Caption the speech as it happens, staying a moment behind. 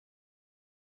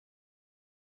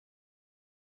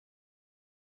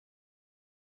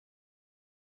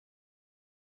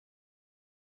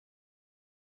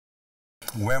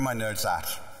Where are my notes at?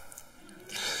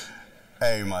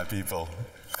 Hey, my people.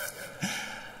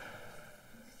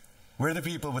 We're the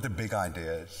people with the big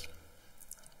ideas.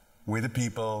 We're the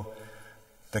people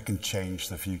that can change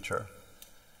the future.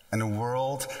 In a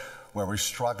world where we're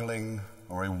struggling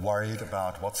or we're worried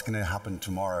about what's going to happen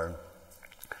tomorrow,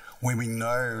 where we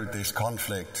know there's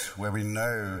conflict, where we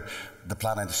know the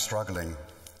planet is struggling,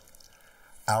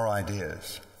 our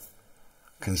ideas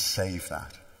can save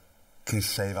that, can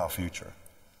save our future.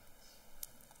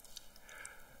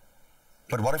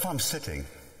 But what if I'm sitting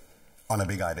on a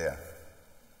big idea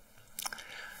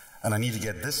and I need to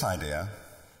get this idea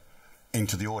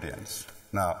into the audience?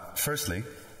 Now, firstly,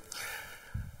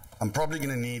 I'm probably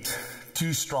going to need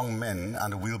 2 strong men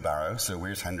and a wheelbarrow, so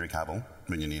where's Henry Cavill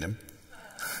when you need him?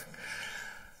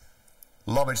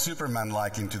 Lob it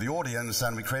Superman-like into the audience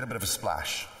and we create a bit of a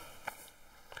splash.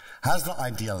 Has the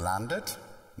idea landed?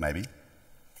 Maybe.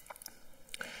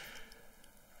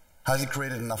 Has it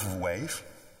created enough of a wave?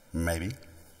 Maybe.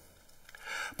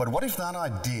 But what if that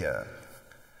idea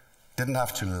didn't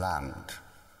have to land?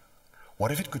 What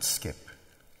if it could skip?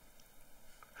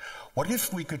 What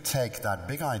if we could take that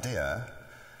big idea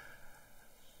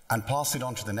and pass it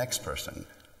on to the next person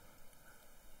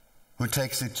who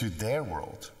takes it to their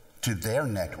world, to their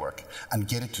network, and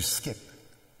get it to skip?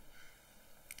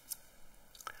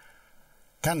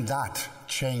 Can that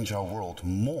change our world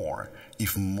more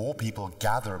if more people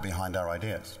gather behind our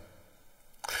ideas?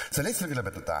 So let's look a little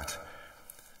bit at that.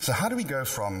 So how do we go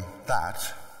from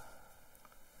that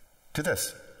to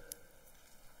this?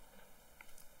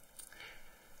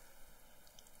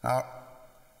 Now,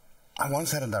 I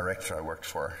once had a director I worked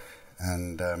for,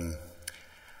 and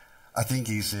I think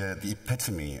he's the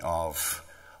epitome of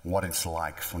what it's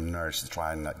like for nerds to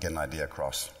try and get an idea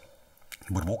across.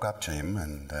 You would walk up to him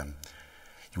and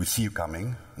he would see you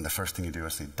coming, and the first thing you do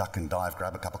is you duck and dive,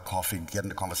 grab a cup of coffee, get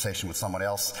into conversation with someone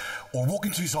else, or walk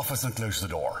into his office and close the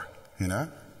door, you know?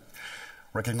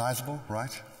 Recognizable,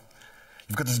 right?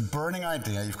 You've got this burning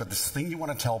idea, you've got this thing you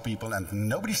want to tell people, and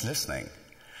nobody's listening.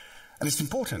 And it's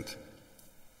important.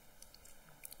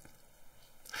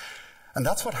 And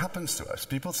that's what happens to us.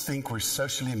 People think we're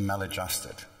socially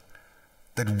maladjusted,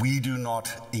 that we do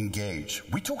not engage.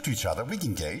 We talk to each other, we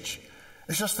engage.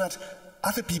 It's just that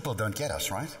other people don't get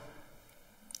us, right?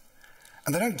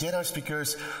 And they don't get us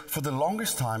because for the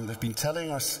longest time they've been telling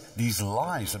us these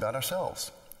lies about ourselves.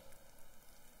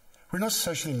 We're not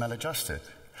socially maladjusted.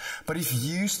 But if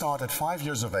you start at 5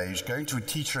 years of age going to a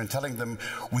teacher and telling them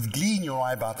with glee in your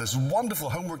eye about this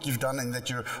wonderful homework you've done and that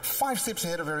you're 5 steps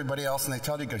ahead of everybody else, and they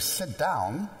tell you, go sit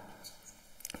down,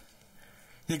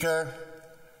 you go,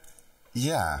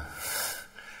 yeah.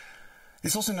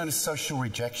 It's also known as social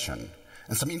rejection.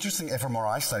 And some interesting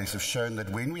fMRI studies have shown that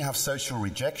when we have social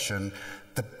rejection,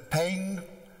 the pain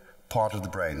part of the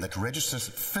brain that registers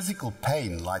physical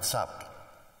pain lights up.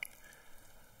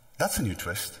 That's a new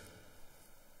twist.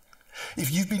 If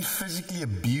you've been physically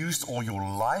abused all your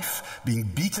life, being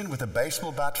beaten with a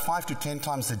baseball bat 5 to 10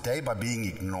 times a day by being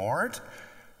ignored,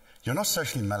 you're not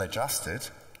socially maladjusted.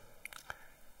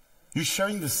 You're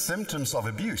showing the symptoms of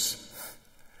abuse.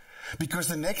 Because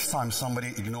the next time somebody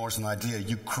ignores an idea,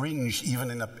 you cringe even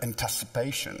in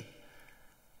anticipation.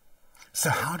 So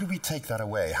how do we take that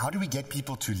away? How do we get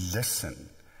people to listen?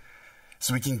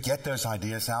 So we can get those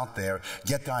ideas out there,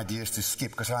 get the ideas to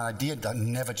skip, because our idea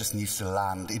never just needs to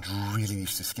land, it really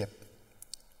needs to skip.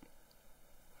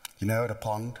 You know, at a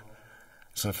pond,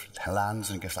 sort of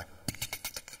lands and it goes like,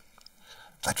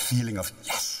 that feeling of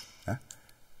yes. Huh?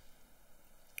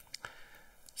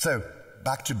 So,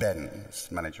 back to Ben,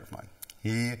 this manager of mine.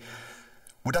 He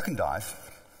would duck and dive,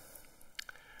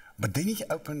 but then he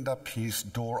opened up his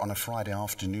door on a Friday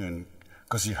afternoon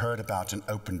because he heard about an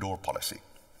open door policy.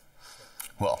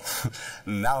 Well,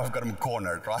 now I've got him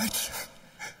cornered, right?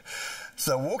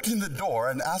 So I walked in the door,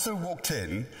 and as I walked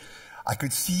in, I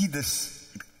could see this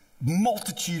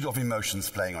multitude of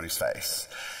emotions playing on his face.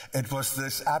 It was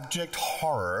this abject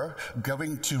horror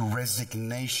going to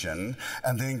resignation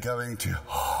and then going to,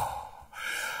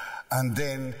 and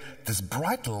then this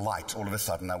bright light all of a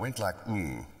sudden. I went like,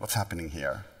 what's happening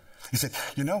here? He said,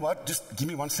 you know what, just give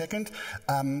me 1 second.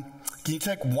 Can you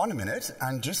take 1 minute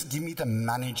and just give me the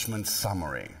management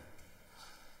summary?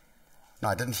 No,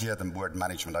 I didn't hear the word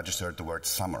management, I just heard the word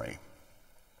summary.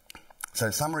 So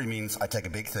summary means I take a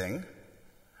big thing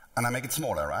and I make it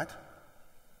smaller, right?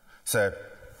 So,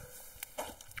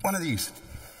 one of these.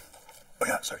 Oh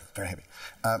yeah, sorry, very heavy.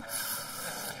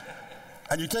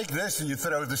 And you take this and you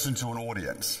throw this into an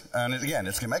audience. And again,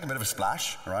 it's going to make a bit of a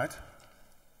splash, right?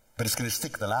 But it's going to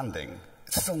stick the landing.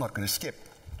 It's still not going to skip.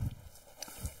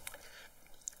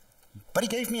 But he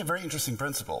gave me a very interesting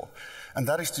principle, and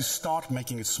that is to start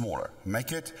making it smaller.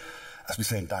 Make it, as we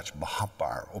say in Dutch,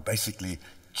 behapbaar, or basically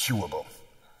chewable.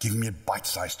 Give me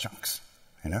bite-sized chunks,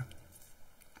 you know?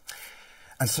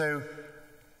 And so,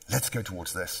 let's go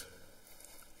towards this.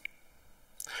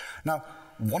 Now,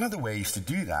 one of the ways to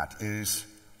do that is,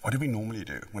 what do we normally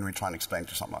do when we try and explain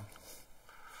to someone?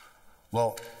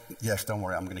 Well, yes, don't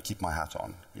worry, I'm going to keep my hat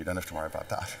on. You don't have to worry about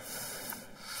that.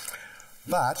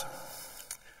 But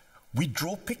we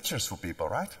draw pictures for people,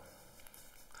 right?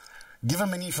 Give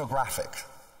them an infographic.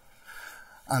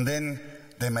 And then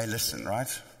they may listen,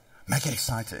 right? Make it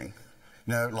exciting.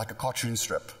 You know, like a cartoon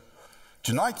strip.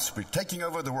 Tonight, we're taking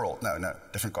over the world. No,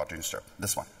 different cartoon strip.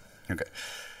 This one. Okay.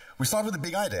 We start with a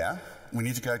big idea. We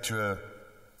need to go to a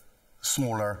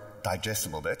smaller,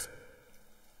 digestible bit.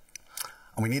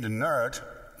 And we need a nerd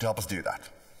to help us do that.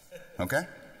 Okay?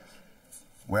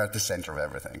 We're at the center of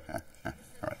everything. All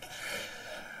right.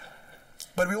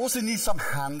 But we also need some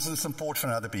hands and support from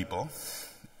other people.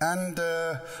 And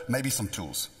maybe some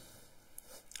tools.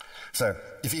 So,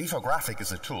 if infographic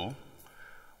is a tool,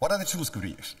 what other tools could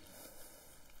we use?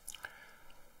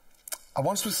 I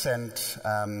once was sent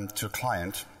to a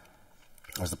client.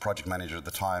 I was the project manager at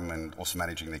the time and also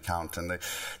managing the account. And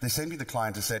they sent me the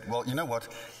client and said, well, you know what?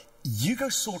 You go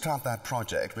sort out that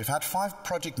project. We've had 5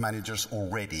 project managers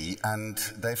already, and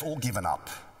they've all given up.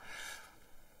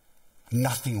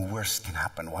 Nothing worse can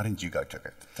happen. Why don't you go take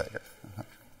it?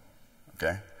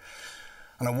 Okay?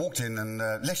 And I walked in, and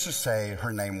let's just say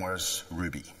her name was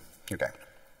Ruby. Okay.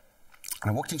 And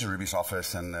I walked into Ruby's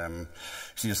office, and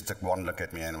she just took one look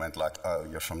at me and went like, oh,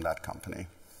 you're from that company.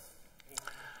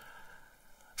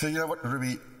 So you know what,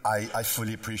 Ruby, I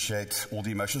fully appreciate all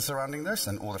the emotions surrounding this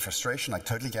and all the frustration. I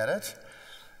totally get it.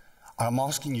 I'm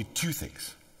asking you 2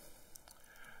 things.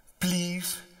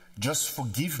 Please just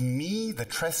forgive me the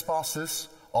trespasses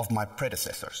of my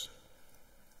predecessors.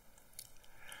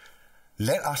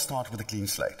 Let us start with a clean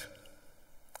slate.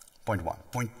 Point 1.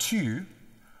 Point 2,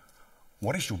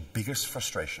 what is your biggest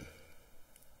frustration?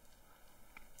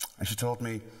 And she told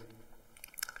me,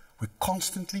 we're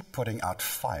constantly putting out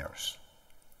fires.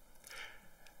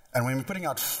 And when we're putting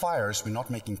out fires, we're not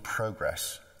making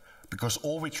progress, because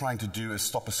all we're trying to do is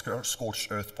stop a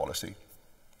scorched earth policy.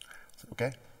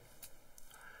 Okay?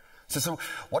 So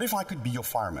what if I could be your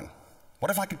fireman?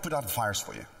 What if I could put out fires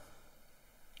for you?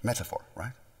 Metaphor,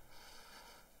 right?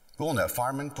 We all know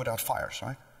firemen put out fires,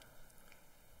 right?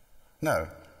 No.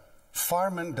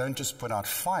 Firemen don't just put out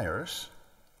fires.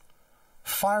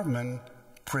 Firemen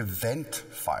prevent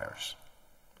fires.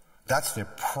 That's their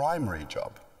primary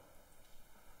job.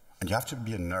 And you have to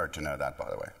be a nerd to know that, by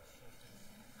the way.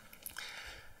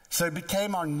 So it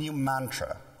became our new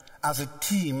mantra. As a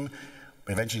team,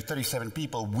 eventually 37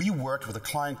 people, we worked with a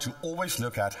client to always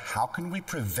look at how can we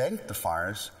prevent the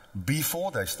fires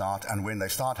before they start, and when they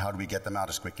start, how do we get them out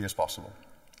as quickly as possible.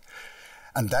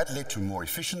 And that led to more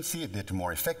efficiency, it led to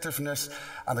more effectiveness,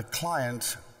 and the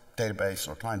client database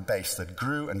or client base that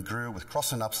grew and grew with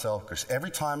cross and upsell, because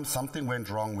every time something went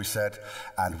wrong, we said,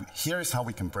 and here is how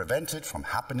we can prevent it from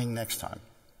happening next time.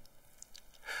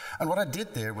 And what I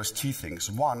did there was 2 things.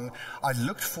 1, I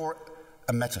looked for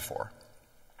a metaphor,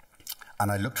 and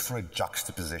I looked for a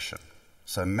juxtaposition.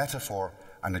 So a metaphor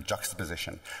and a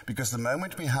juxtaposition. Because the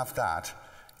moment we have that,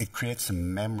 it creates a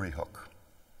memory hook.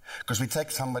 Because we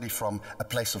take somebody from a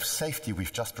place of safety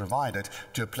we've just provided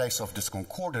to a place of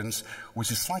disconcordance,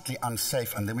 which is slightly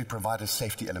unsafe, and then we provide a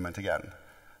safety element again.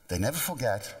 They never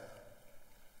forget,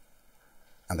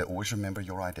 and they always remember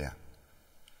your idea.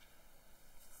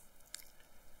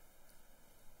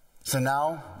 So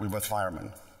now we were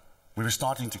firemen. We were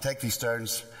starting to take these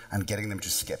stones and getting them to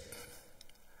skip.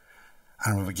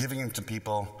 And we were giving them to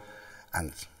people,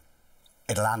 and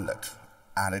it landed,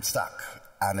 and it stuck.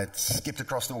 And it skipped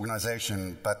across the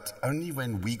organization, but only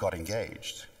when we got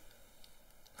engaged.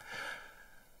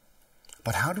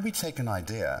 But how do we take an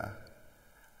idea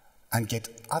and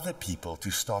get other people to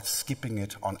start skipping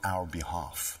it on our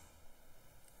behalf?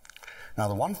 Now,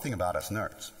 the one thing about us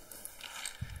nerds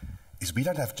is we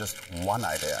don't have just one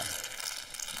idea.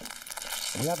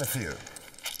 We have a few.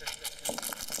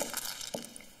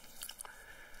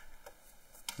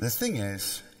 The thing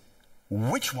is,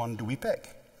 which one do we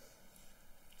pick?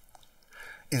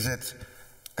 Is it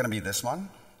going to be this one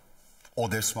or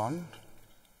this one?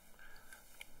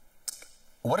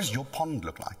 What does your pond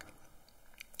look like?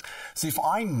 See, if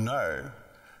I know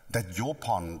that your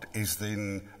pond is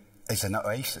an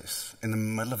oasis in the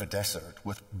middle of a desert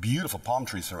with beautiful palm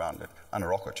trees around it and a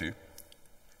rock or 2,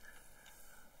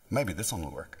 maybe this one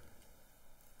will work.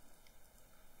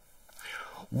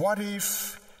 What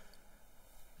if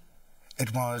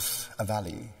It was a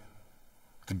valley,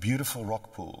 the beautiful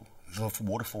rock pool, the little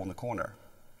waterfall in the corner.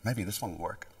 Maybe this one will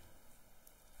work.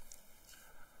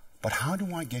 But how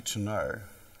do I get to know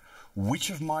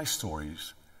which of my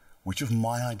stories, which of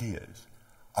my ideas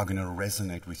are going to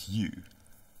resonate with you?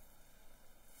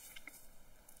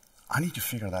 I need to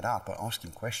figure that out by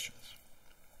asking questions.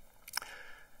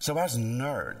 So as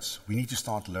nerds, we need to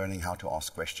start learning how to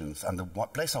ask questions. And the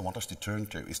place I want us to turn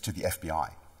to is to the FBI.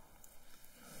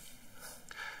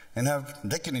 You know,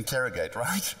 they can interrogate,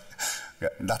 right? Yeah,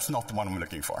 that's not the one I'm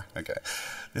looking for. Okay.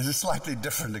 There's a slightly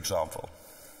different example.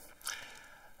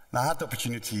 Now, I had the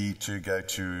opportunity to go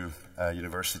to a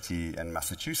university in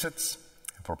Massachusetts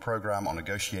for a program on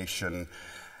negotiation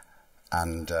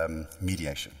and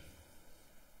mediation.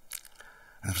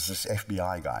 And there was this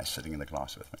FBI guy sitting in the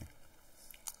class with me.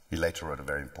 He later wrote a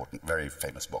very important, very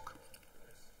famous book.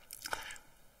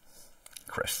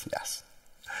 Chris, yes.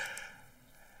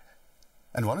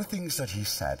 And one of the things that he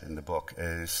said in the book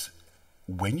is,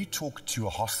 when you talk to a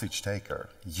hostage taker,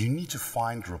 you need to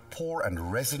find rapport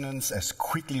and resonance as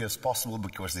quickly as possible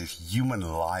because there's human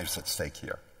lives at stake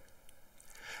here.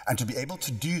 And to be able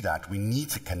to do that, we need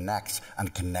to connect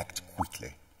and connect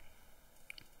quickly.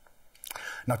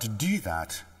 Now, to do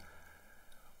that,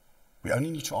 we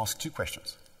only need to ask two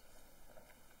questions.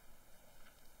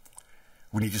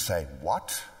 We need to say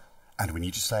what, and we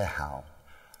need to say how.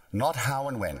 Not how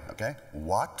and when, okay?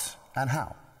 What and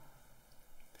how.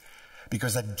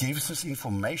 Because that gives us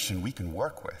information we can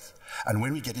work with. And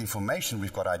when we get information,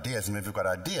 we've got ideas. And if we've got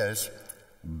ideas,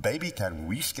 baby, can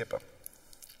we skip them?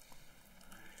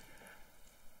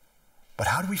 But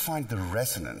how do we find the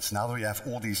resonance now that we have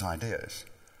all these ideas?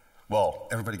 Well,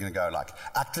 everybody's going to go like,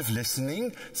 active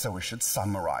listening, so we should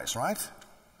summarize, right?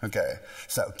 Okay,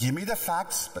 so give me the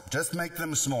facts, but just make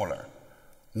them smaller.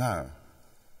 No.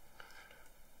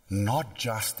 Not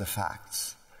just the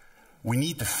facts. We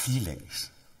need the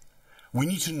feelings. We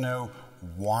need to know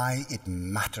why it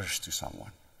matters to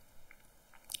someone.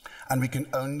 And we can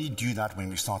only do that when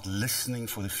we start listening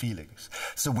for the feelings.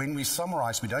 So when we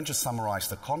summarize, we don't just summarize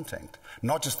the content,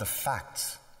 not just the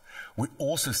facts. We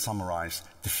also summarize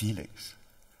the feelings.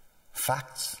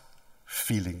 Facts,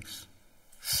 feelings,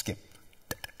 skip.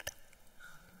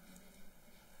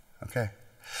 Okay?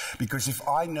 Because if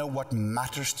I know what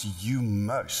matters to you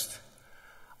most,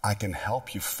 I can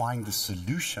help you find the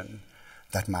solution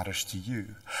that matters to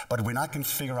you. But when I can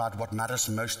figure out what matters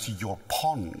most to your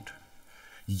pond,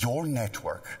 your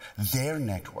network, their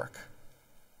network,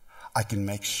 I can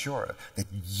make sure that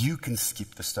you can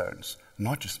skip the stones,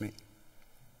 not just me.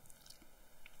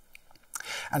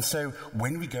 And so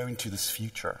when we go into this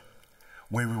future,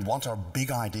 where we want our big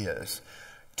ideas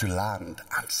to land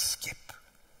and skip,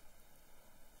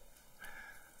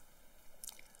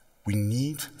 we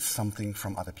need something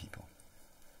from other people.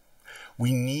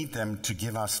 We need them to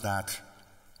give us that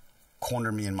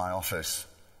corner me in my office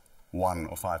 1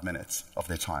 or 5 minutes of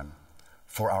their time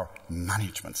for our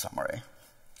management summary.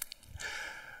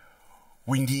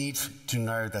 We need to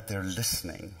know that they're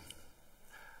listening.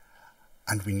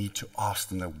 And we need to ask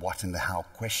them the what and the how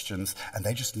questions, and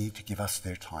they just need to give us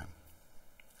their time.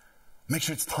 Make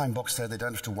sure it's time boxed so they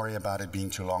don't have to worry about it being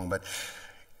too long, but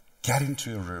get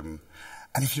into a room.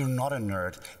 And if you're not a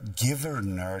nerd, give a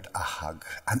nerd a hug.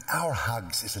 And our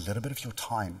hugs is a little bit of your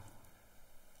time,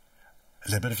 a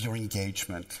little bit of your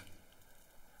engagement,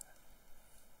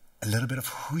 a little bit of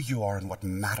who you are and what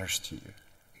matters to you.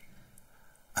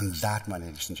 And that, my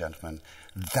ladies and gentlemen,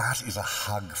 that is a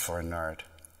hug for a nerd.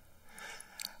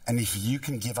 And if you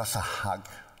can give us a hug,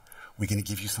 we're going to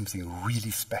give you something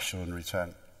really special in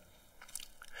return.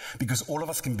 Because all of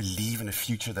us can believe in a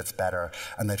future that's better,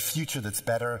 and that future that's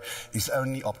better is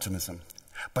only optimism.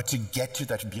 But to get to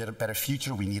that better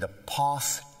future, we need a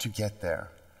path to get there.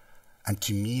 And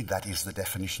to me, that is the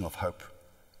definition of hope.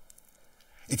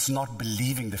 It's not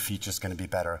believing the future is going to be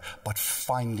better, but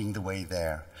finding the way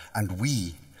there. And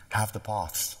we have the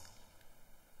paths.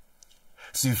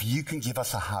 So if you can give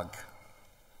us a hug,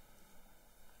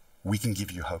 we can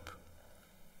give you hope.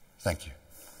 Thank you.